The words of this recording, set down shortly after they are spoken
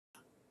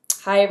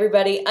Hi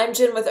everybody, I'm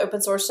Jen with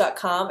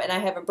Opensource.com and I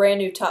have a brand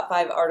new top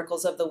 5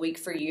 articles of the week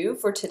for you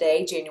for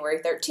today, January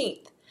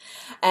 13th.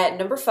 At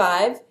number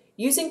 5,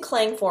 using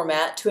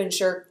Clang-format to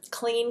ensure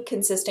clean,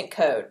 consistent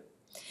code.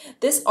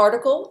 This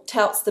article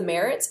touts the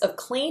merits of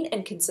clean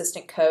and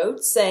consistent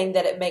code, saying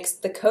that it makes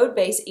the code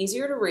base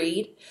easier to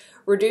read,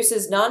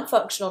 reduces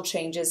non-functional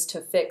changes to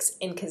fix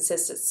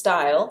inconsistent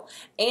style,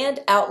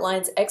 and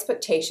outlines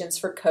expectations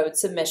for code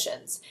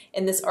submissions.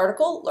 In this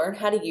article, learn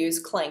how to use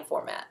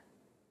Clang-format.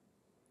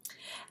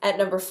 At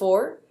number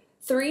 4,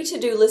 3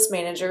 to-do list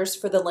managers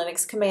for the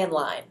Linux command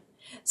line.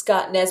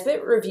 Scott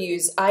Nesbitt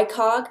reviews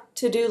ICOG,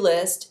 to-do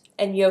list,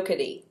 and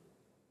Yokedi.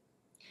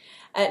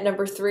 At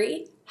number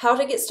 3, how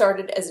to get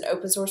started as an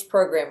open source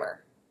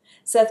programmer.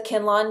 Seth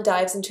Kinlon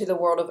dives into the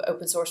world of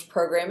open source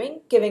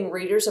programming, giving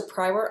readers a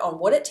primer on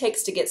what it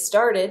takes to get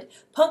started,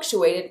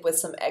 punctuated with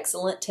some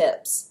excellent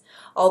tips.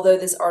 Although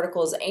this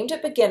article is aimed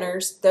at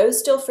beginners, those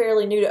still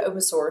fairly new to open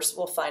source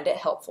will find it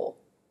helpful.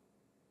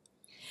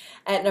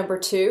 At number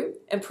 2,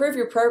 improve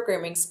your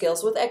programming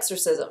skills with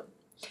Exercism.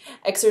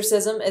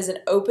 Exercism is an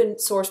open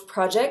source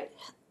project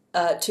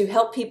to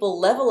help people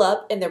level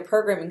up in their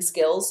programming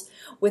skills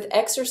with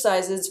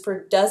exercises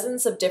for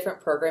dozens of different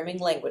programming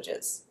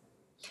languages.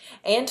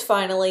 And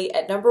finally,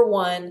 at number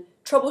 1,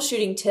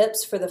 troubleshooting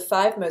tips for the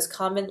 5 most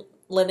common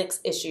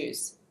Linux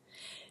issues.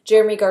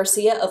 Jeremy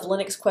Garcia of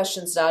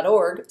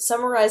LinuxQuestions.org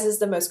summarizes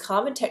the most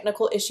common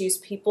technical issues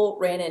people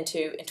ran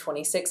into in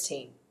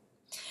 2016.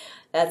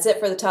 That's it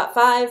for the top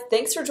 5.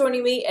 Thanks for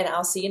joining me, and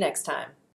I'll see you next time.